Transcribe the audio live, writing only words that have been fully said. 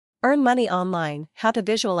Earn money online: how to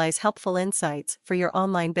visualize helpful insights for your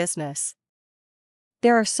online business.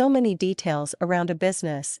 There are so many details around a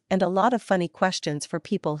business and a lot of funny questions for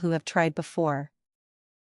people who have tried before.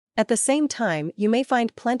 At the same time, you may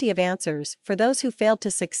find plenty of answers for those who failed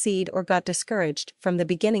to succeed or got discouraged from the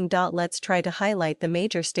beginning. Let's try to highlight the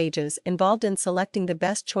major stages involved in selecting the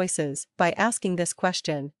best choices by asking this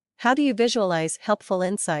question: how do you visualize helpful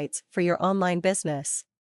insights for your online business?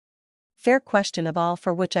 Fair question of all,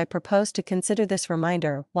 for which I propose to consider this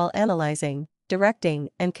reminder while analyzing, directing,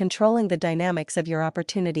 and controlling the dynamics of your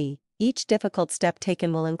opportunity. Each difficult step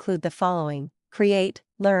taken will include the following: create,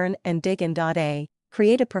 learn, and dig in.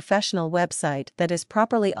 Create a professional website that is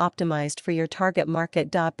properly optimized for your target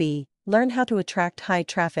market. B. Learn how to attract high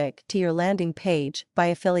traffic to your landing page by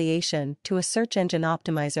affiliation to a search engine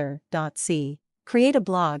optimizer. C. Create a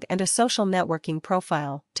blog and a social networking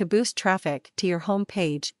profile to boost traffic to your home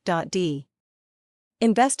page. D.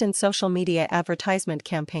 Invest in social media advertisement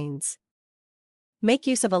campaigns. Make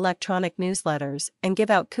use of electronic newsletters and give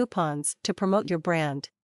out coupons to promote your brand.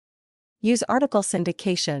 Use article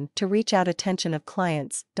syndication to reach out attention of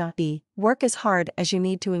clients. E. Work as hard as you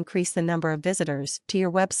need to increase the number of visitors to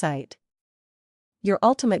your website. Your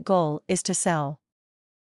ultimate goal is to sell.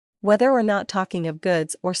 Whether or not talking of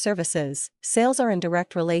goods or services, sales are in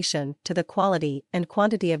direct relation to the quality and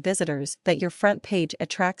quantity of visitors that your front page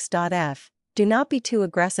attracts. F. Do not be too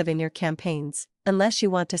aggressive in your campaigns, unless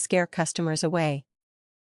you want to scare customers away.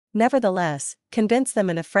 Nevertheless, convince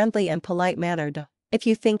them in a friendly and polite manner. If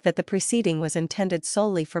you think that the preceding was intended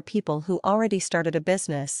solely for people who already started a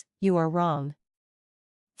business, you are wrong.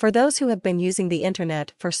 For those who have been using the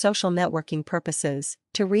internet for social networking purposes,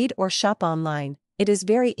 to read or shop online, it is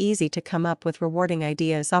very easy to come up with rewarding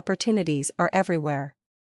ideas. Opportunities are everywhere.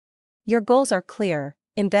 Your goals are clear: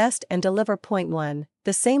 invest and deliver. Point 1.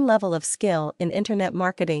 The same level of skill in internet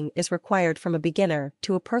marketing is required from a beginner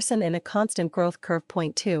to a person in a constant growth curve.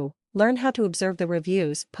 Point 2. Learn how to observe the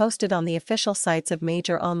reviews posted on the official sites of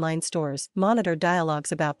major online stores, monitor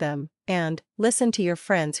dialogues about them, and listen to your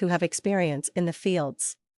friends who have experience in the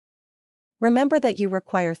fields. Remember that you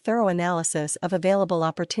require thorough analysis of available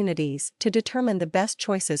opportunities to determine the best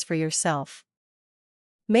choices for yourself.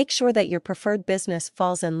 Make sure that your preferred business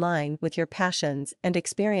falls in line with your passions and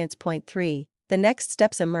experience. Point 3. The next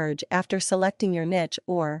steps emerge after selecting your niche,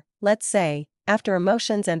 or, let's say, after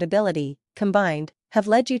emotions and ability, combined, have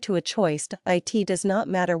led you to a choice. It does not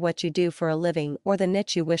matter what you do for a living or the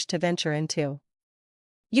niche you wish to venture into.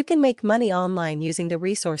 You can make money online using the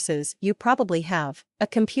resources you probably have: a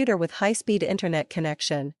computer with high-speed internet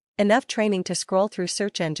connection, enough training to scroll through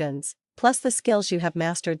search engines, plus the skills you have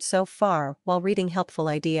mastered so far while reading helpful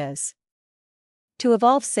ideas. To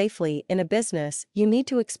evolve safely in a business, you need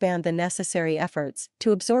to expand the necessary efforts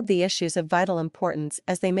to absorb the issues of vital importance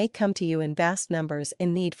as they may come to you in vast numbers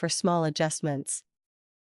in need for small adjustments.